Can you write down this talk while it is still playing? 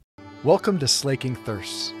Welcome to Slaking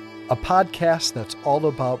Thirsts, a podcast that's all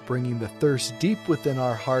about bringing the thirst deep within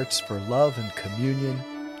our hearts for love and communion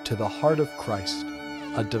to the heart of Christ,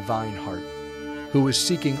 a divine heart, who is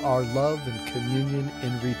seeking our love and communion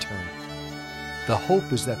in return. The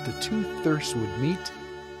hope is that the two thirsts would meet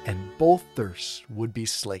and both thirsts would be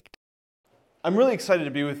slaked. I'm really excited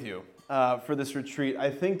to be with you for this retreat. I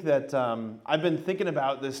think that I've been thinking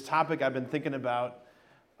about this topic. I've been thinking about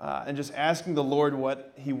and just asking the Lord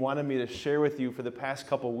what He wanted me to share with you for the past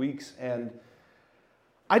couple weeks. And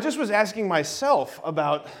I just was asking myself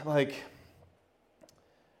about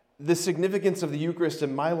the significance of the Eucharist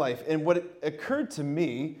in my life. And what occurred to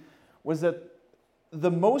me was that the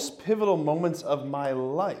most pivotal moments of my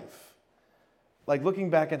life, like looking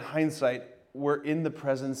back in hindsight, were in the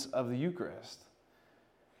presence of the Eucharist.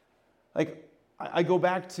 I go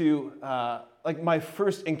back to my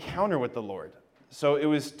first encounter with the Lord. So it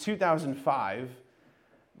was 2005,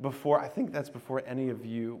 I think that's before any of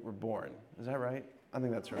you were born. Is that right? I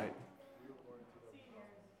think that's right.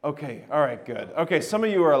 Okay, all right, good. Okay, some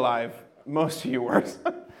of you are alive. Most of you weren't.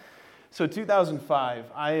 So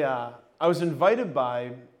 2005, I was invited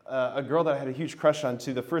by a girl that I had a huge crush on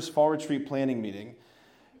to the first fall retreat planning meeting.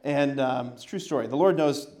 And it's a true story. The Lord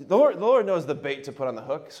knows the bait to put on the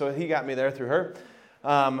hook, so He got me there through her.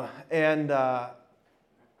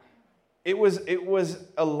 It was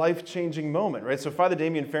a life-changing moment, right? So Father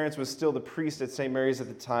Damien Ference was still the priest at St. Mary's at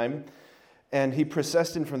the time, and he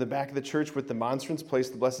processed in from the back of the church with the monstrance,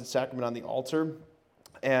 placed the Blessed Sacrament on the altar,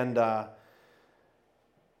 and I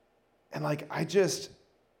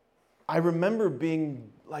remember being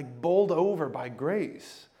bowled over by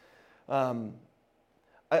grace.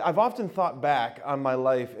 I've often thought back on my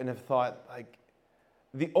life and have thought,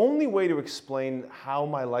 the only way to explain how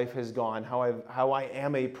my life has gone, how I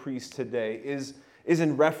am a priest today, is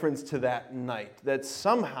in reference to that night. That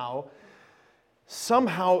somehow,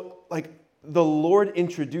 the Lord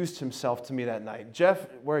introduced Himself to me that night. Jeff,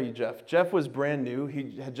 where are you, Jeff? Jeff was brand new.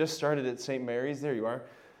 He had just started at St. Mary's. There you are.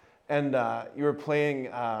 And you were playing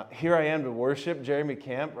Here I Am to Worship, Jeremy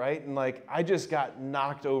Camp, right? And I just got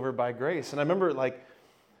knocked over by grace. And I remember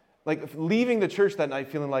leaving the church that night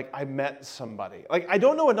feeling like I met somebody. I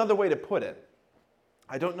don't know another way to put it.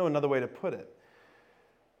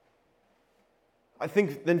 I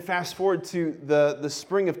think then fast forward to the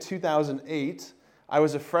spring of 2008. I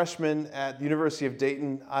was a freshman at the University of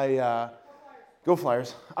Dayton. Go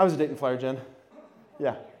Flyers. I was a Dayton Flyer, Jen.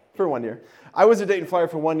 Yeah, for 1 year. I was a Dayton Flyer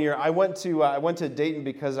for 1 year. I went to Dayton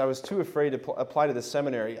because I was too afraid to apply to the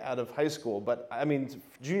seminary out of high school. But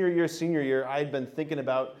junior year, senior year, I had been thinking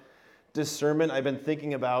about discernment. I've been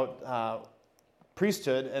thinking about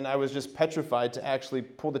priesthood, and I was just petrified to actually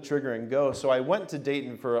pull the trigger and go. So I went to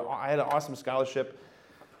Dayton I had an awesome scholarship,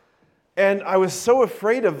 and I was so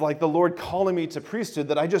afraid of the Lord calling me to priesthood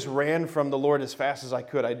that I just ran from the Lord as fast as I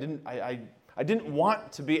could. I didn't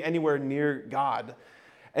want to be anywhere near God,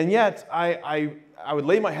 and yet I would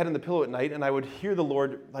lay my head on the pillow at night, and I would hear the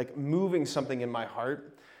Lord moving something in my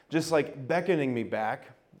heart, just beckoning me back,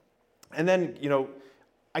 and then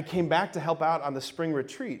I came back to help out on the spring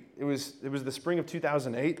retreat. It was the spring of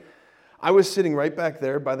 2008. I was sitting right back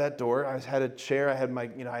there by that door. I had a chair. I had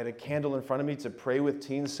I had a candle in front of me to pray with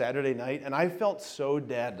teens Saturday night, and I felt so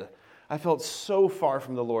dead. I felt so far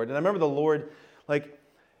from the Lord. And I remember the Lord,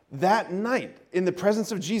 that night in the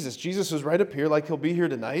presence of Jesus. Jesus was right up here, He'll be here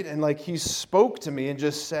tonight, and He spoke to me and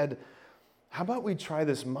just said, "How about we try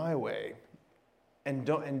this my way, and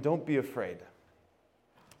don't be afraid."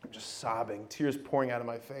 I'm just sobbing, tears pouring out of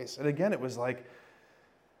my face. And again, it was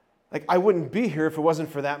I wouldn't be here if it wasn't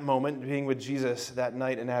for that moment, being with Jesus that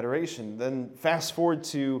night in adoration. Then fast forward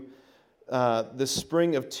to the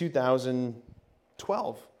spring of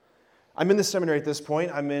 2012. I'm in the seminary at this point.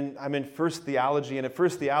 I'm in first theology, and at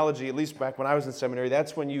first theology, at least back when I was in seminary,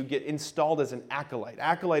 that's when you get installed as an acolyte.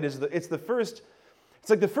 Acolyte is the first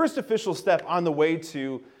official step on the way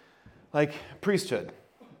to priesthood.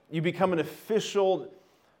 You become an official,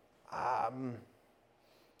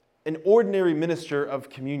 an ordinary minister of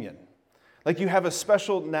communion. You have a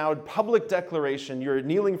special now public declaration. You're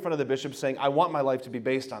kneeling in front of the bishop saying, "I want my life to be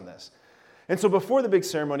based on this." And so before the big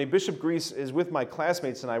ceremony, Bishop Grease is with my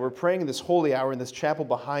classmates and I. We're praying in this holy hour in this chapel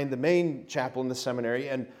behind the main chapel in the seminary,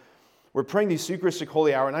 and we're praying the Eucharistic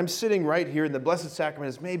holy hour, and I'm sitting right here, and the Blessed Sacrament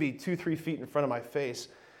is maybe 2-3 feet in front of my face,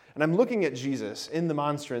 and I'm looking at Jesus in the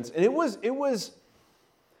monstrance, and it was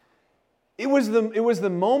the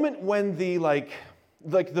moment when the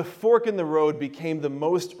fork in the road became the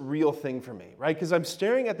most real thing for me, right? Because I'm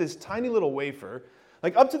staring at this tiny little wafer.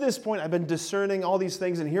 Up to this point, I've been discerning all these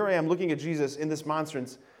things, and here I am looking at Jesus in this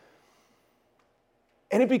monstrance.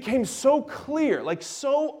 And it became so clear, like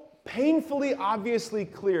so painfully, obviously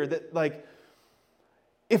clear that like,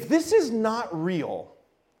 if this is not real,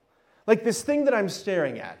 like this thing that I'm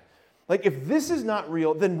staring at, like if this is not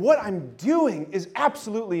real, then what I'm doing is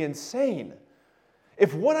absolutely insane.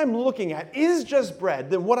 If what I'm looking at is just bread,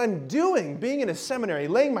 then what I'm doing, being in a seminary,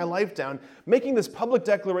 laying my life down, making this public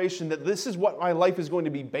declaration that this is what my life is going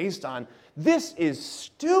to be based on, this is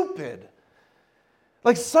stupid.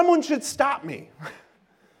 Like someone should stop me.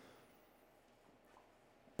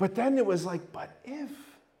 But then it was like, but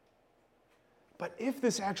if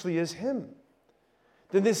this actually is him,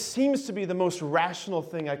 then this seems to be the most rational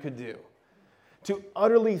thing I could do, to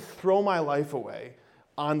utterly throw my life away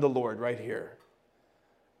on the Lord right here.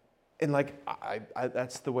 And like,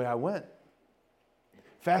 that's the way I went.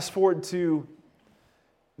 Fast forward to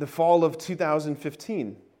the fall of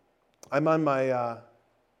 2015. I'm on my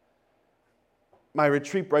my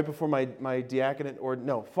retreat right before my diaconate,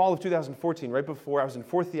 fall of 2014, right before I was in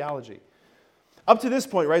 4th theology. Up to this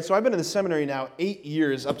point, right, so I've been in the seminary now 8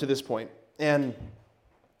 years up to this point, and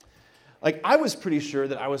like I was pretty sure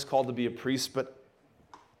that I was called to be a priest, but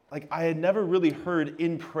like I had never really heard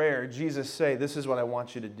in prayer Jesus say, this is what I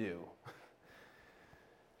want you to do.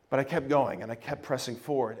 But I kept going, and I kept pressing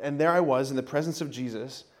forward, and there I was in the presence of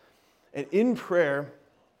Jesus, and in prayer,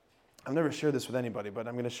 I've never shared this with anybody, but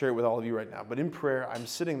I'm going to share it with all of you right now. But in prayer, I'm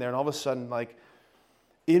sitting there, and all of a sudden, like,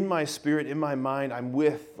 in my spirit, in my mind, I'm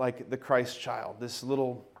with, like, the Christ child, this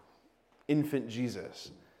little infant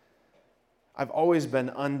Jesus. I've always been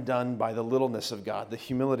undone by the littleness of God, the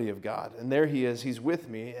humility of God. And there he is, he's with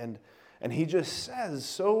me, and he just says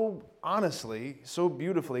so honestly, so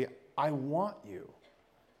beautifully, I want you.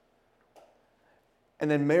 And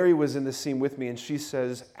then Mary was in the scene with me, and she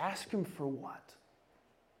says, ask him for what?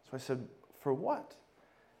 So I said, for what?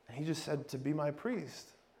 And he just said, to be my priest.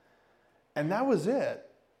 And that was it.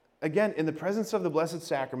 Again, in the presence of the Blessed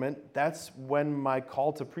Sacrament, that's when my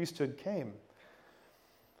call to priesthood came.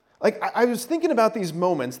 Like, I was thinking about these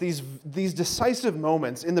moments, these decisive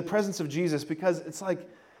moments in the presence of Jesus, because it's like,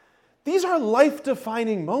 these are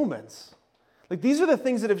life-defining moments. Like, these are the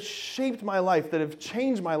things that have shaped my life, that have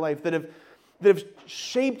changed my life, that have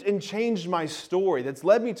shaped and changed my story, that's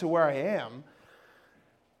led me to where I am.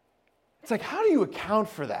 It's like, how do you account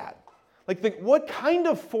for that? Like, what kind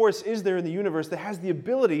of force is there in the universe that has the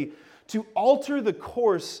ability to alter the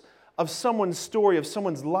course of someone's story, of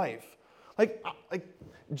someone's life? Like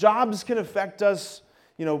jobs can affect us,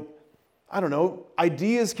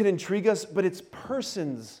 ideas can intrigue us, but it's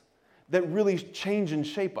persons that really change and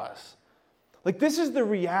shape us. Like, this is the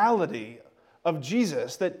reality of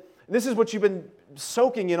Jesus, that this is what you've been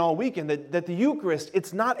soaking in all weekend, that the Eucharist,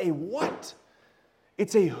 it's not a what,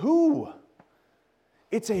 it's a who.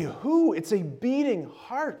 It's a who. It's a beating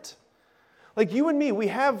heart. Like you and me,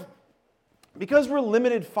 because we're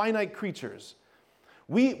limited, finite creatures,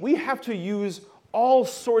 we have to use all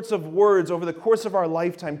sorts of words over the course of our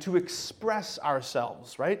lifetime to express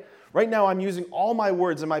ourselves, right? Right now, I'm using all my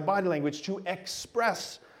words and my body language to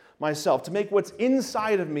express myself, to make what's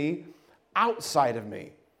inside of me outside of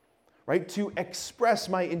me, right? To express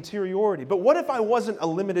my interiority. But what if I wasn't a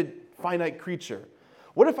limited, finite creature?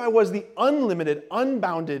 What if I was the unlimited,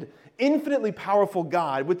 unbounded, infinitely powerful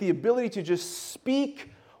God with the ability to just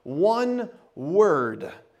speak one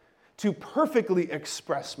word to perfectly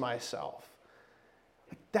express myself?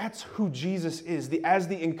 That's who Jesus is, as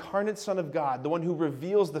the incarnate Son of God, the one who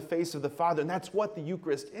reveals the face of the Father, and that's what the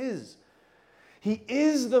Eucharist is. He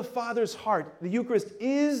is the Father's heart. The Eucharist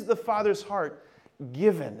is the Father's heart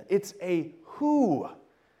given. It's a who.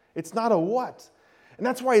 It's not a what. And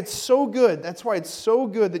that's why it's so good. That's why it's so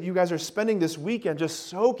good that you guys are spending this weekend just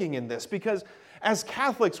soaking in this. Because as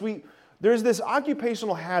Catholics, there's this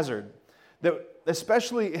occupational hazard that,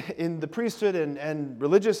 especially in the priesthood and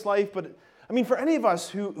religious life, but I mean for any of us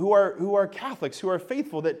who are Catholics, who are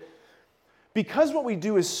faithful, that because what we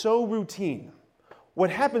do is so routine, what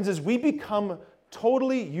happens is we become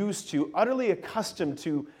totally used to, utterly accustomed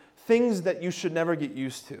to things that you should never get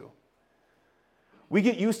used to. We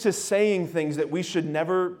get used to saying things that we should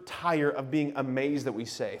never tire of being amazed that we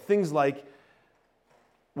say. Things like,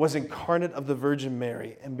 was incarnate of the Virgin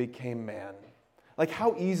Mary and became man. Like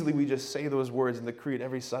how easily we just say those words in the Creed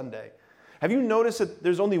every Sunday. Have you noticed that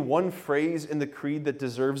there's only one phrase in the Creed that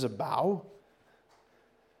deserves a bow?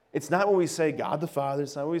 It's not when we say God the Father,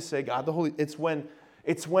 it's not when we say God the Holy, it's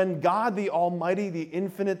when God the Almighty, the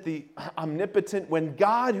Infinite, the Omnipotent, when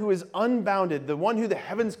God who is unbounded, the one who the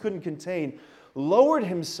heavens couldn't contain, lowered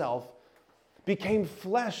himself, became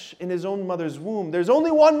flesh in his own mother's womb. There's only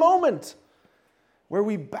one moment where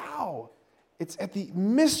we bow It's at the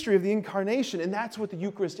mystery of the incarnation, and that's what the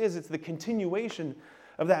Eucharist is. It's the continuation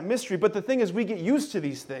of that mystery. But the thing is, we get used to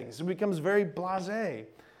these things. It becomes very blasé.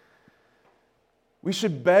 We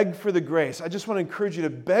should beg for the grace. I just want to encourage you to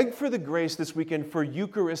beg for the grace this weekend for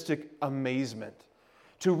Eucharistic amazement.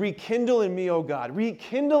 To rekindle in me, O God.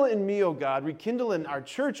 Rekindle in me, O God. Rekindle in our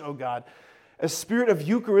church, O God, a spirit of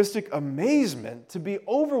Eucharistic amazement, to be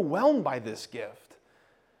overwhelmed by this gift.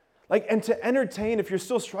 And to entertain, if you're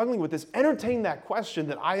still struggling with this, entertain that question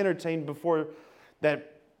that I entertained before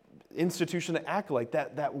that institution of Acolyte,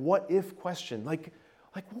 that what if question. Like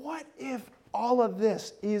what if all of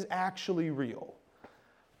this is actually real?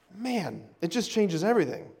 Man, it just changes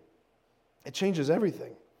everything. It changes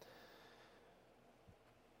everything.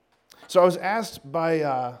 So I was asked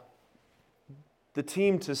by the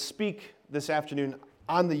team to speak this afternoon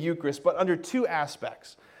on the Eucharist, but under two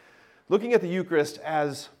aspects. Looking at the Eucharist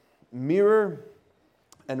as mirror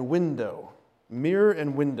and window. Mirror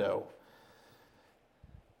and window.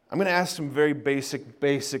 I'm going to ask some very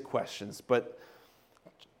basic questions, but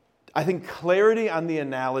I think clarity on the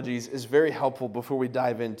analogies is very helpful before we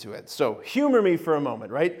dive into it. So humor me for a moment,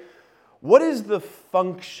 right? What is the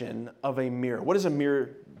function of a mirror? What does a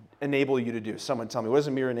mirror enable you to do? Someone tell me, what does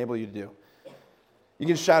a mirror enable you to do? You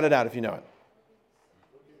can shout it out if you know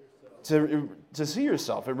it. To see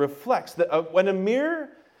yourself. It reflects.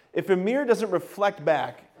 If a mirror doesn't reflect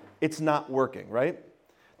back, it's not working, right?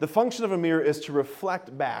 The function of a mirror is to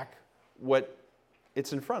reflect back what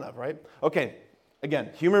it's in front of, right? Okay, again,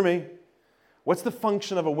 humor me. What's the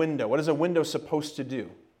function of a window? What is a window supposed to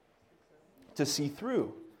do? To see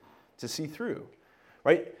through. To see through,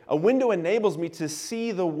 right? A window enables me to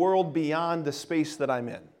see the world beyond the space that I'm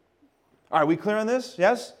in. All right, we clear on this?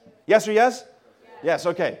 Yes? Yes or yes? Yes,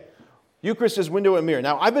 okay. Eucharist is window and mirror.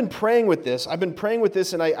 Now, I've been praying with this, and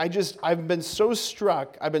I've been so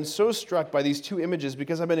struck by these two images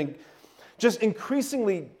because I've been just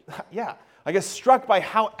increasingly, struck by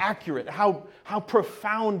how accurate, how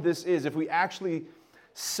profound this is if we actually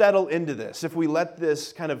settle into this, if we let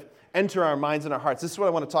this kind of enter our minds and our hearts. This is what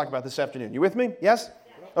I want to talk about this afternoon. You with me? Yes?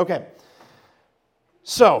 Okay.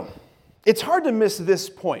 So, it's hard to miss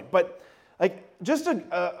this point, but just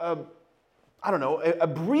a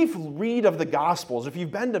brief read of the Gospels, if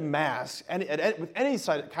you've been to Mass, and with any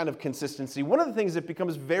kind of consistency, one of the things that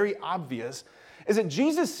becomes very obvious is that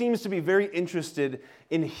Jesus seems to be very interested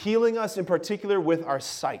in healing us, in particular with our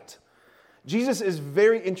sight. Jesus is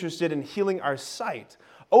very interested in healing our sight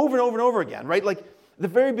over and over and over again, right? Like the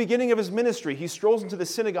very beginning of his ministry, he strolls into the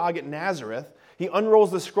synagogue at Nazareth, he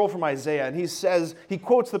unrolls the scroll from Isaiah, and he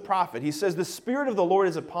quotes the prophet. He says, "The Spirit of the Lord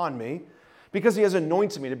is upon me, because he has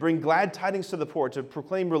anointed me to bring glad tidings to the poor, to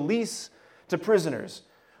proclaim release to prisoners,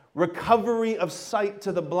 recovery of sight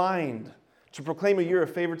to the blind, to proclaim a year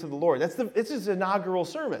of favor to the Lord." It's his inaugural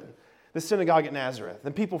sermon, the synagogue at Nazareth.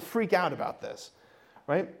 And people freak out about this,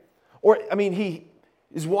 right? He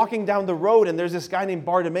is walking down the road and there's this guy named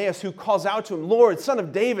Bartimaeus who calls out to him, "Lord, Son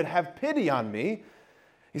of David, have pity on me."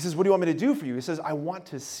 He says, "What do you want me to do for you?" He says, "I want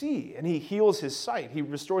to see." And he heals his sight. He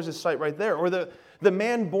restores his sight right there. Or the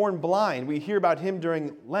man born blind, we hear about him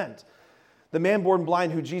during Lent. The man born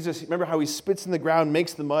blind who Jesus, remember how he spits in the ground,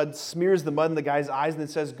 makes the mud, smears the mud in the guy's eyes, and then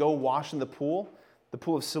says, "Go wash in the pool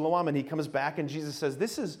of Siloam." And he comes back and Jesus says,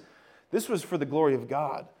 this was for the glory of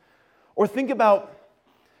God. Or think about,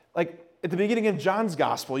 at the beginning of John's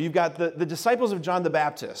gospel, you've got the disciples of John the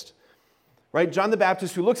Baptist, right? John the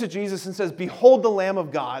Baptist who looks at Jesus and says, "Behold the Lamb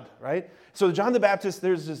of God," right? So John the Baptist,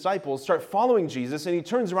 their disciples, start following Jesus, and he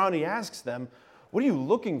turns around and he asks them, "What are you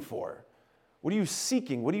looking for? What are you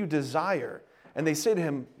seeking? What do you desire?" And they say to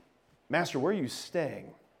him, "Master, where are you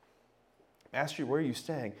staying? Master, where are you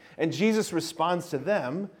staying?" And Jesus responds to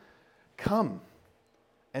them, "Come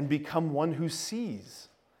and become one who sees."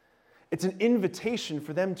 It's an invitation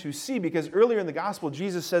for them to see, because earlier in the gospel,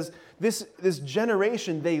 Jesus says, this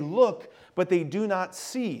generation, they look, but they do not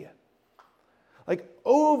see.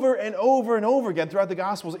 Over and over and over again throughout the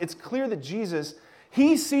gospels, it's clear that Jesus,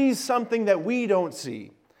 he sees something that we don't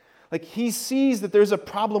see. He sees that there's a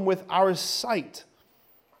problem with our sight.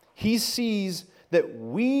 He sees that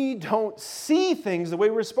we don't see things the way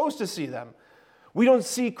we're supposed to see them. We don't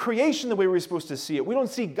see creation the way we're supposed to see it. We don't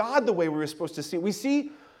see God the way we were supposed to see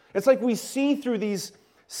it. It's like we see through these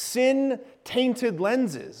sin-tainted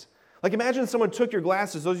lenses. Imagine someone took your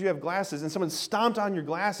glasses, those of you who have glasses, and someone stomped on your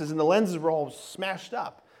glasses and the lenses were all smashed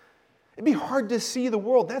up. It'd be hard to see the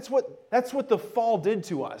world. That's what the fall did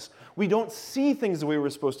to us. We don't see things the way we're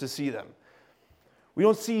supposed to see them. We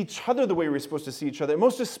don't see each other the way we're supposed to see each other.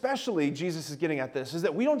 Most especially, Jesus is getting at this, is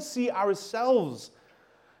that we don't see ourselves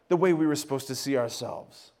the way we were supposed to see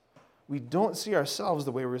ourselves. we don't see ourselves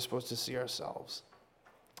the way we're supposed to see ourselves.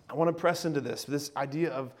 I want to press into this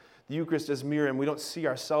idea of the Eucharist as mirror, and we don't see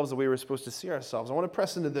ourselves the way we're supposed to see ourselves. I want to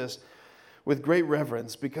press into this with great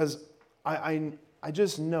reverence because I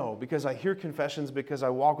just know, because I hear confessions, because I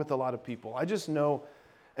walk with a lot of people. I just know,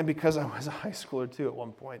 and because I was a high schooler too at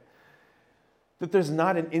one point, that there's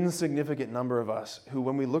not an insignificant number of us who,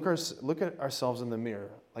 when we look at ourselves in the mirror,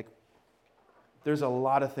 like, there's a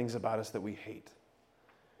lot of things about us that we hate.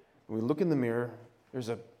 When we look in the mirror, there's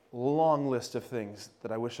a long list of things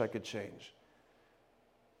that I wish I could change.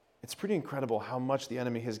 It's pretty incredible how much the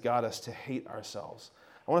enemy has got us to hate ourselves.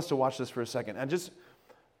 I want us to watch this for a second. And just,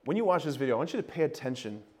 when you watch this video, I want you to pay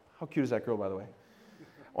attention. How cute is that girl, by the way?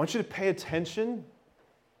 I want you to pay attention,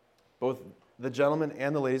 both the gentlemen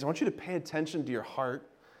and the ladies. I want you to pay attention to your heart.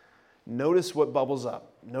 Notice what bubbles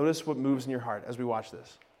up. Notice what moves in your heart as we watch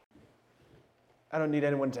this. I don't need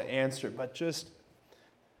anyone to answer, but just,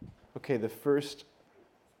 okay, that first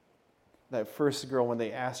girl, when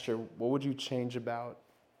they asked her, what would you change about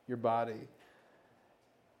your body?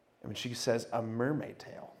 And when she says, a mermaid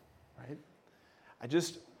tail, right? I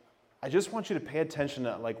just want you to pay attention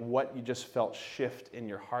to like what you just felt shift in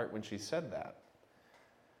your heart when she said that.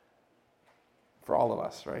 For all of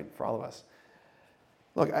us, right? For all of us.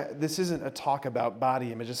 Look, this isn't a talk about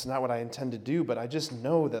body image. It's not what I intend to do, but I just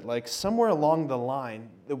know that like somewhere along the line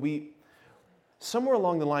we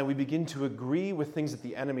begin to agree with things that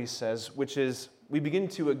the enemy says, which is we begin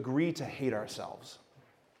to agree to hate ourselves.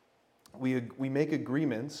 We make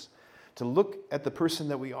agreements to look at the person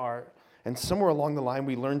that we are, and somewhere along the line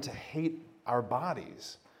we learn to hate our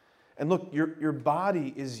bodies. And look, your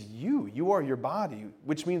body is you. You are your body,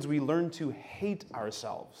 which means we learn to hate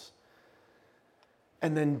ourselves.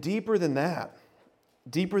 And then deeper than that,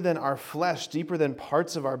 deeper than our flesh, deeper than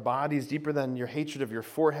parts of our bodies, deeper than your hatred of your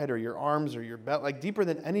forehead or your arms or your belly, like deeper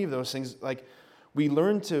than any of those things, like we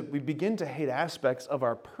begin to hate aspects of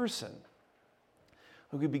our person.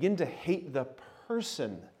 We begin to hate the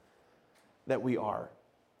person that we are.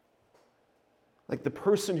 Like the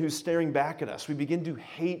person who's staring back at us. We begin to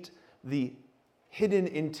hate the hidden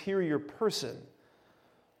interior person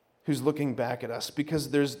who's looking back at us,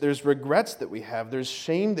 because there's regrets that we have, there's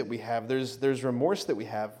shame that we have, there's remorse that we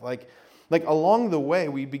have. Like along the way,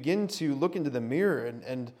 we begin to look into the mirror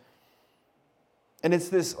and it's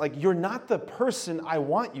this, like, you're not the person I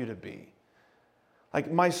want you to be.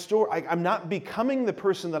 Like my story, I'm not becoming the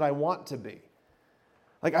person that I want to be.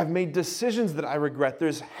 Like I've made decisions that I regret.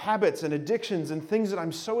 There's habits and addictions and things that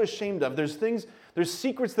I'm so ashamed of. There's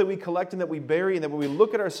secrets that we collect and that we bury, and that when we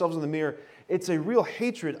look at ourselves in the mirror, it's a real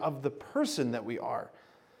hatred of the person that we are.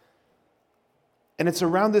 And it's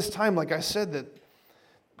around this time, like I said, that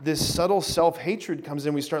this subtle self-hatred comes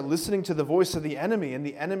in. We start listening to the voice of the enemy, and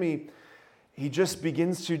the enemy, he just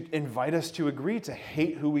begins to invite us to agree to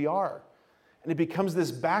hate who we are. And it becomes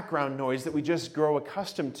this background noise that we just grow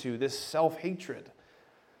accustomed to, this self-hatred.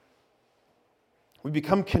 We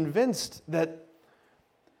become convinced that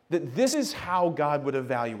this is how God would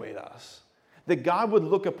evaluate us. That God would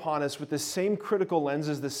look upon us with the same critical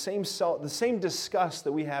lenses, the same disgust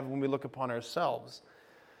that we have when we look upon ourselves.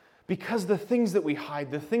 Because the things that we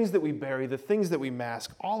hide, the things that we bury, the things that we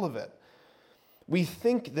mask, all of it. We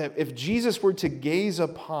think that if Jesus were to gaze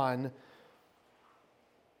upon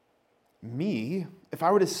me, if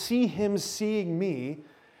I were to see him seeing me,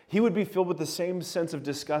 he would be filled with the same sense of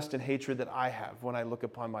disgust and hatred that I have when I look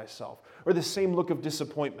upon myself, or the same look of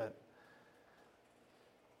disappointment.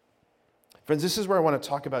 Friends, this is where I want to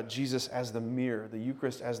talk about Jesus as the mirror, the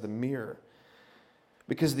Eucharist as the mirror.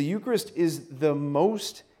 Because the Eucharist is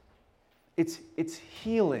it's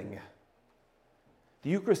healing. The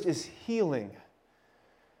Eucharist is healing.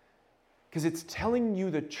 Because it's telling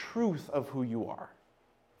you the truth of who you are,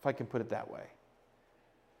 if I can put it that way.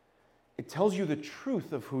 It tells you the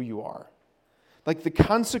truth of who you are. Like the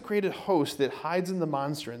consecrated host that hides in the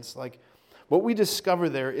monstrance, like what we discover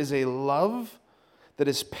there is a love that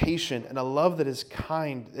is patient and a love that is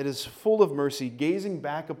kind, that is full of mercy, gazing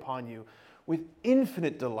back upon you with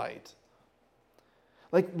infinite delight.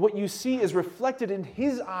 Like what you see is reflected in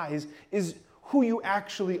his eyes is who you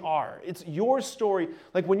actually are. It's your story.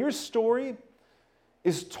 Like when your story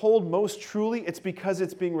is told most truly, it's because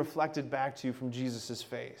it's being reflected back to you from Jesus'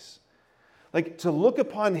 face. Like to look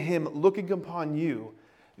upon him looking upon you,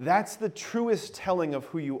 that's the truest telling of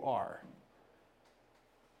who you are.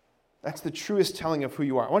 That's the truest telling of who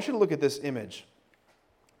you are. I want you to look at this image.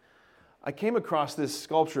 I came across this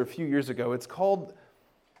sculpture a few years ago. It's called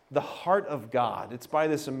The Heart of God. It's by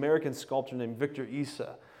this American sculptor named Victor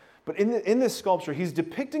Issa. But in this sculpture, he's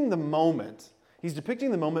depicting the moment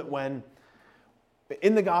when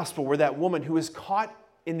in the gospel where that woman who is caught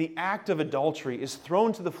in the act of adultery is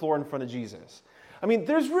thrown to the floor in front of Jesus. I mean,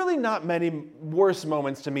 there's really not many worse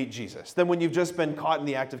moments to meet Jesus than when you've just been caught in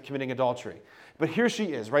the act of committing adultery. But here she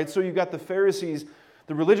is, right? So you've got the Pharisees,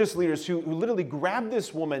 the religious leaders who literally grab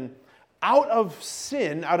this woman out of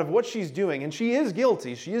sin, out of what she's doing, and she is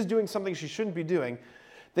guilty. She is doing something she shouldn't be doing.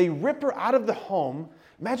 They rip her out of the home.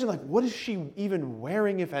 Imagine, like, what is she even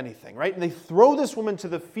wearing, if anything, right? And they throw this woman to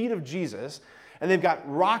the feet of Jesus, and they've got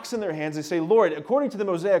rocks in their hands. They say, Lord, according to the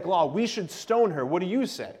Mosaic law, we should stone her. What do you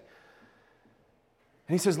say?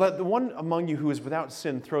 And he says, let the one among you who is without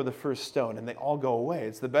sin throw the first stone, and they all go away.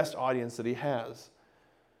 It's the best audience that he has.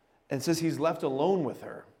 And it says he's left alone with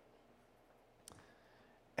her.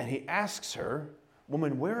 And he asks her,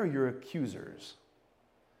 woman, where are your accusers?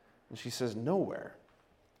 And she says, nowhere.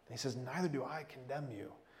 And he says, neither do I condemn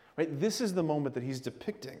you. Right? This is the moment that he's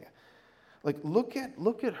depicting. Like, look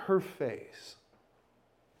at her face.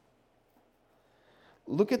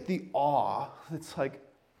 Look at the awe that's like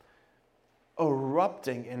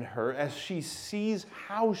erupting in her as she sees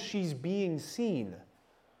how she's being seen.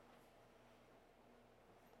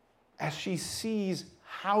 As she sees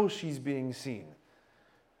how she's being seen.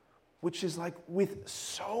 Which is like with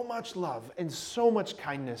so much love and so much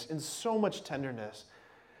kindness and so much tenderness.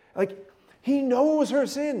 Like, he knows her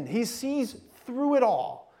sin. He sees through it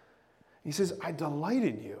all. He says, I delight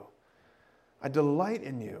in you. I delight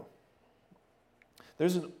in you.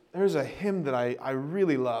 There's a hymn that I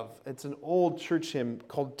really love. It's an old church hymn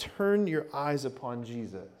called Turn Your Eyes Upon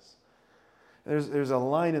Jesus. There's a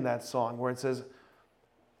line in that song where it says,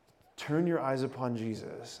 turn your eyes upon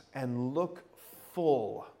Jesus and look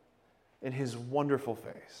full in his wonderful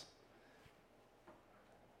face.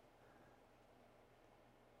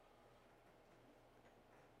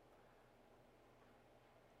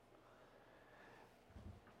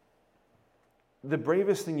 The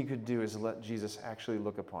bravest thing you could do is let Jesus actually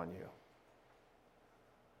look upon you.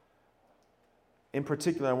 In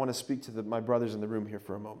particular, I want to speak to my brothers in the room here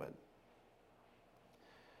for a moment.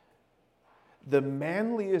 The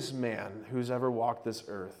manliest man who's ever walked this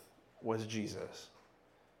earth was Jesus.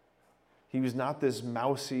 He was not this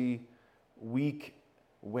mousy, weak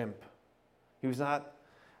wimp. He was not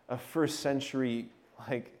a first century,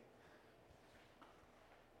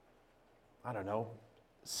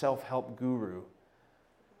 self-help guru.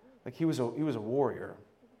 He was a warrior.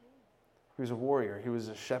 He was a warrior. He was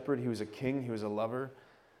a shepherd. He was a king. He was a lover.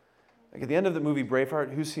 At the end of the movie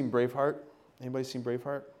Braveheart, who's seen Braveheart? Anybody seen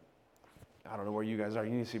Braveheart? I don't know where you guys are.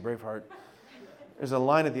 You need to see Braveheart. There's a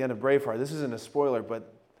line at the end of Braveheart. This isn't a spoiler,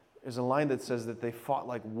 but there's a line that says that they fought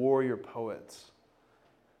like warrior poets.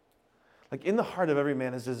 In the heart of every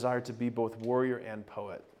man is desire to be both warrior and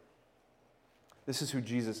poet. This is who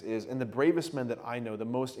Jesus is. And the bravest men that I know, the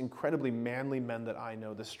most incredibly manly men that I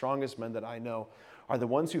know, the strongest men that I know, are the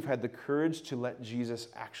ones who've had the courage to let Jesus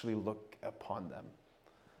actually look upon them.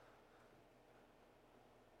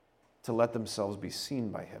 To let themselves be seen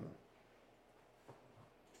by him.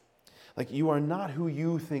 You are not who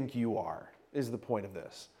you think you are, is the point of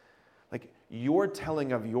this. Your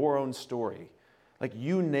telling of your own story,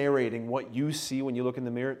 you narrating what you see when you look in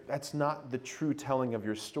the mirror, that's not the true telling of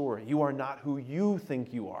your story. You are not who you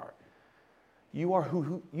think you are. You are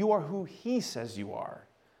who he says you are.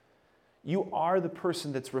 You are the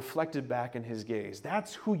person that's reflected back in his gaze.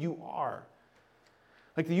 That's who you are.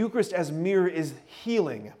 The Eucharist as mirror is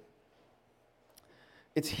healing.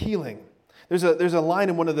 It's healing. There's a line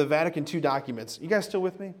in one of the Vatican II documents. You guys still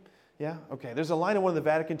with me? Yeah? Okay. There's a line in one of the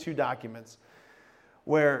Vatican II documents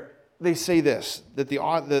where they say this, that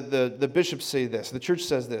the bishops say this, the church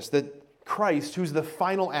says this, that Christ, who's the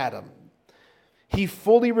final Adam, he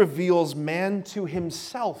fully reveals man to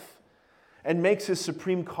himself and makes his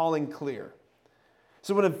supreme calling clear.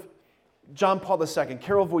 So one of John Paul II,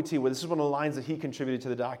 Karol Wojtyła, this is one of the lines that he contributed to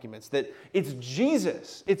the documents, that it's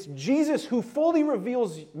Jesus who fully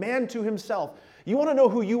reveals man to himself. You want to know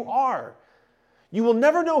who you are. You will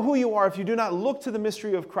never know who you are if you do not look to the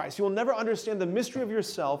mystery of Christ. You will never understand the mystery of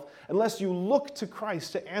yourself unless you look to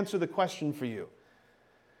Christ to answer the question for you.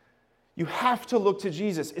 You have to look to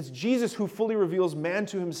Jesus. It's Jesus who fully reveals man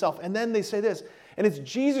to himself. And then they say this, and it's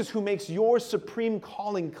Jesus who makes your supreme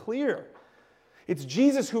calling clear. It's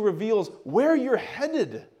Jesus who reveals where you're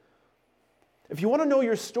headed. If you want to know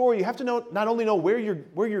your story, you have to not only know where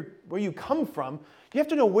you come from, you have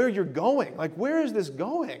to know where you're going. Where is this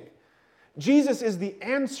going? Jesus is the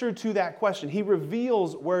answer to that question. He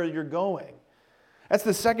reveals where you're going. That's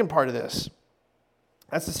the second part of this.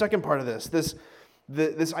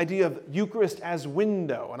 This idea of Eucharist as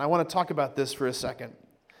window. And I want to talk about this for a second.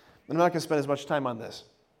 I'm not going to spend as much time on this.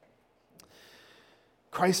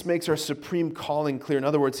 Christ makes our supreme calling clear. In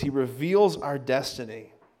other words, he reveals our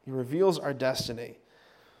destiny. He reveals our destiny.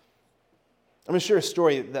 I'm going to share a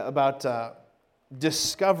story about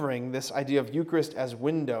discovering this idea of Eucharist as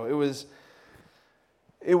window.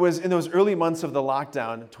 It was in those early months of the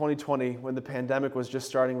lockdown, 2020, when the pandemic was just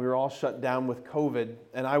starting. We were all shut down with COVID,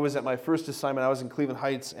 and I was at my first assignment. I was in Cleveland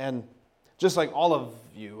Heights, and just like all of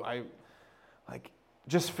you, I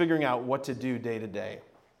just figuring out what to do day to day.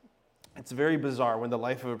 It's very bizarre when the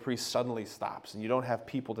life of a priest suddenly stops and you don't have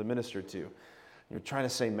people to minister to. You're trying to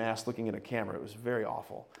say Mass looking at a camera. It was very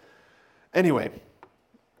awful. Anyway,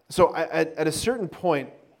 so at a certain point,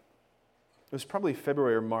 it was probably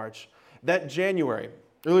February or March,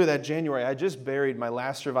 earlier that January, I just buried my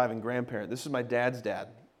last surviving grandparent. This is my dad's dad.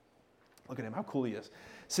 Look at him, how cool he is.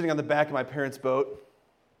 Sitting on the back of my parents' boat.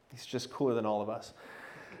 He's just cooler than all of us.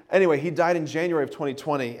 Anyway, he died in January of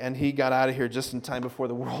 2020, and he got out of here just in time before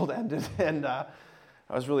the world ended. And I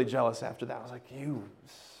was really jealous after that. I was like, you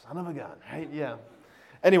son of a gun, right? Yeah.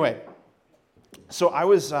 Anyway, so I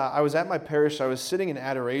was at my parish. I was sitting in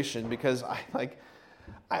adoration because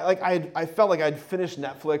I felt like I'd finished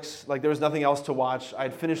Netflix. Like there was nothing else to watch.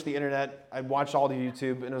 I'd finished the internet. I'd watched all the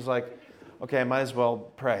YouTube, and it was like, okay, I might as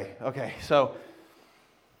well pray. Okay, so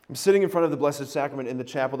I'm sitting in front of the Blessed Sacrament in the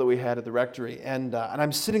chapel that we had at the rectory, and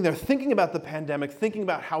I'm sitting there thinking about the pandemic, thinking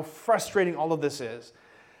about how frustrating all of this is,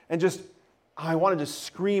 and just I wanted to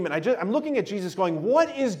scream, and I'm looking at Jesus going,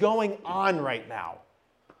 what is going on right now?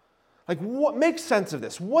 Like, what makes sense of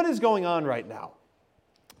this? What is going on right now?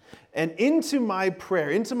 And into my prayer,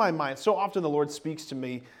 into my mind, so often the Lord speaks to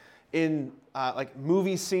me in like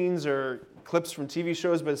movie scenes or clips from TV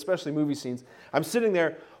shows, but especially movie scenes. I'm sitting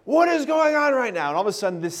there, what is going on right now? And all of a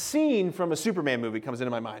sudden, this scene from a Superman movie comes into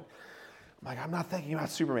my mind. I'm like, I'm not thinking about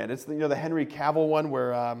Superman. It's the Henry Cavill one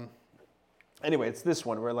where, anyway, it's this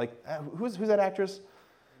one where like, who's that actress?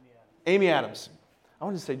 Amy Adams. I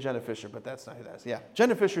wanted to say Jenna Fisher, but that's not who that is. Yeah,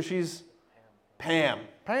 Jenna Fisher, she's Pam.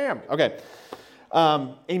 Okay.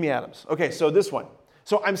 Amy Adams. Okay, so this one.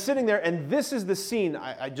 So I'm sitting there, and this is the scene.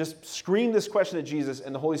 I just screamed this question at Jesus,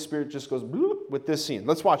 and the Holy Spirit just goes bloop with this scene.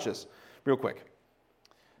 Let's watch this real quick.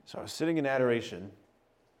 So I was sitting in adoration,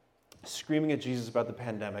 screaming at Jesus about the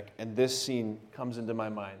pandemic, and this scene comes into my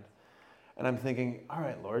mind. And I'm thinking, all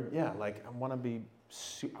right, Lord, yeah, like I want to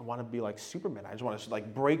be like Superman. I just want to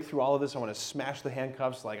like break through all of this. I want to smash the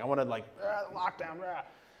handcuffs. Like I want to like lockdown. And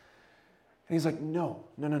he's like, no.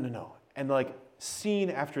 And like scene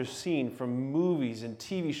after scene from movies and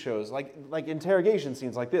TV shows, like interrogation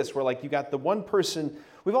scenes like this, where like you got the one person.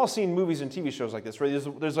 We've all seen movies and TV shows like this, where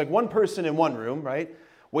there's like one person in one room, right,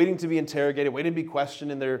 waiting to be interrogated, waiting to be questioned,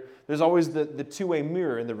 and there's always the two-way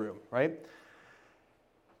mirror in the room, right?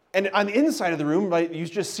 And on the inside of the room, right, you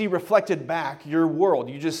just see reflected back your world.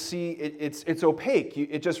 You just see it's opaque.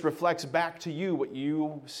 It just reflects back to you what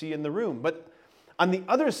you see in the room. But on the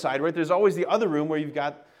other side, right, there's always the other room where you've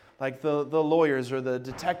got like the lawyers or the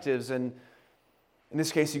detectives, and in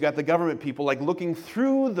this case, you got the government people like looking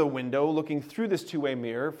through the window, looking through this two-way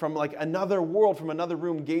mirror from like another world, from another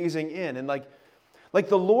room, gazing in, and like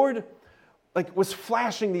the Lord like was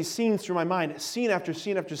flashing these scenes through my mind, scene after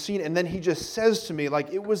scene after scene, and then he just says to me,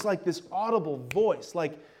 like it was like this audible voice,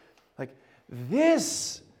 like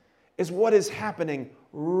this is what is happening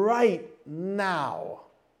right now.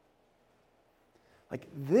 Like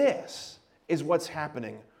this is what's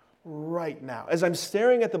happening right now. As I'm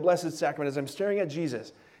staring at the Blessed Sacrament, as I'm staring at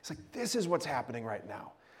Jesus, it's like this is what's happening right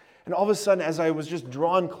now. And all of a sudden, as I was just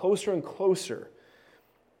drawn closer and closer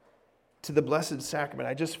to the Blessed Sacrament,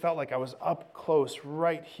 I just felt like I was up close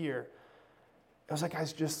right here. It was like I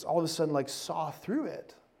just all of a sudden like saw through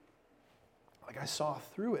it. Like I saw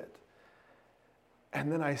through it.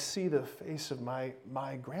 And then I see the face of my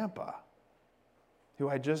grandpa, who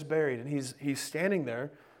I just buried. And he's standing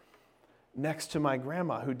there next to my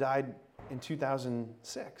grandma, who died in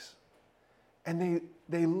 2006. And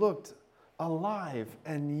they looked alive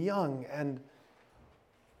and young, and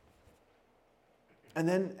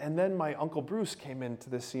then my Uncle Bruce came into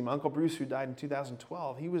this scene. My Uncle Bruce, who died in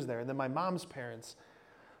 2012, he was there. And then my mom's parents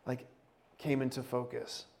like came into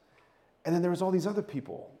focus. And then there was all these other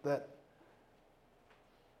people that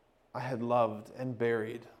I had loved and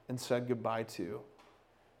buried and said goodbye to.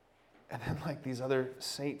 And then like these other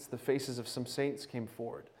saints, the faces of some saints came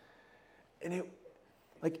forward. And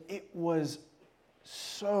it was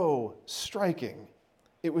so striking.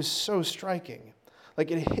 It was so striking.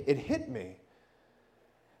 Like it hit me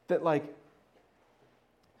that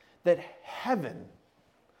heaven,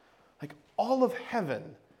 like all of heaven,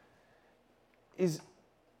 is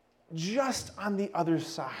just on the other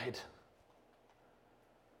side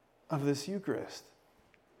of this Eucharist.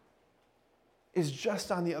 is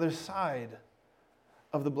just on the other side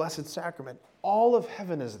of the Blessed Sacrament. All of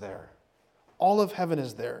heaven is there. All of heaven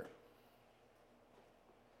is there.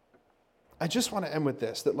 I just want to end with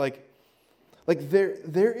this, that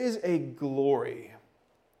there is a glory.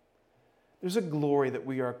 There's a glory that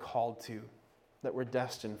we are called to, that we're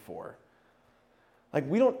destined for. Like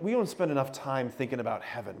we don't spend enough time thinking about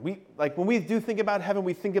heaven. When we do think about heaven,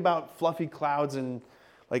 we think about fluffy clouds and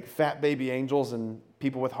like fat baby angels and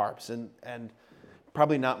people with harps and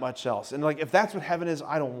probably not much else. And like if that's what heaven is,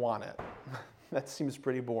 I don't want it. That seems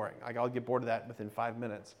pretty boring. Like I'll get bored of that within 5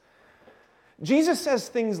 minutes. Jesus says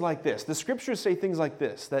things like this. The scriptures say things like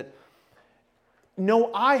this, that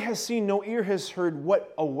no eye has seen, no ear has heard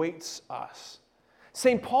what awaits us.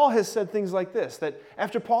 St. Paul has said things like this, that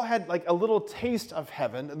after Paul had like a little taste of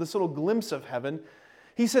heaven, this little glimpse of heaven,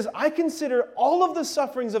 he says, I consider all of the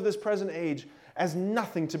sufferings of this present age as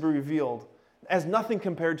nothing to be revealed, as nothing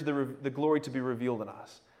compared to the glory to be revealed in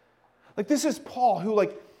us. Like this is Paul who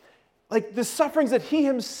like the sufferings that he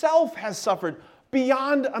himself has suffered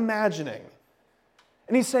beyond imagining.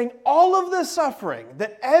 And he's saying all of the suffering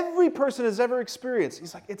that every person has ever experienced,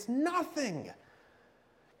 he's like, it's nothing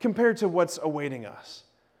compared to what's awaiting us.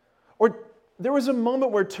 Or there was a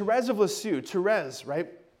moment where Therese of Lisieux, right?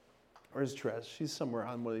 Where's Therese? She's somewhere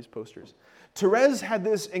on one of these posters. Therese had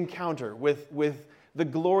this encounter with the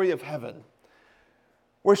glory of heaven,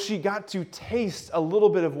 where she got to taste a little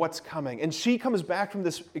bit of what's coming. And she comes back from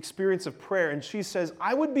this experience of prayer, and she says,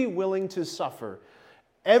 I would be willing to suffer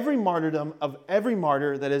every martyrdom of every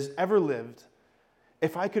martyr that has ever lived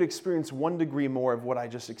if I could experience 1 degree more of what I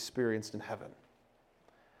just experienced in heaven.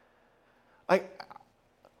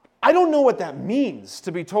 I don't know what that means,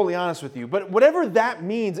 to be totally honest with you, but whatever that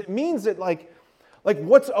means, it means that like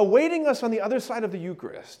what's awaiting us on the other side of the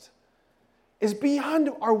Eucharist is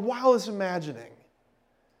beyond our wildest imagining.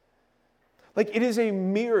 Like it is a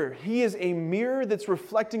mirror. He is a mirror that's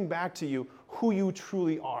reflecting back to you who you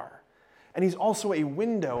truly are. And he's also a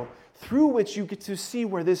window through which you get to see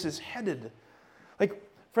where this is headed. Like,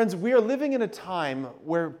 friends, we are living in a time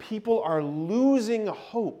where people are losing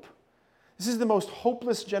hope. This is the most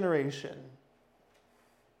hopeless generation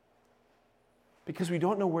because we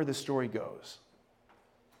don't know where the story goes.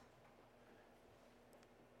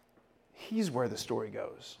 He's where the story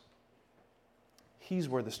goes. He's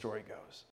where the story goes.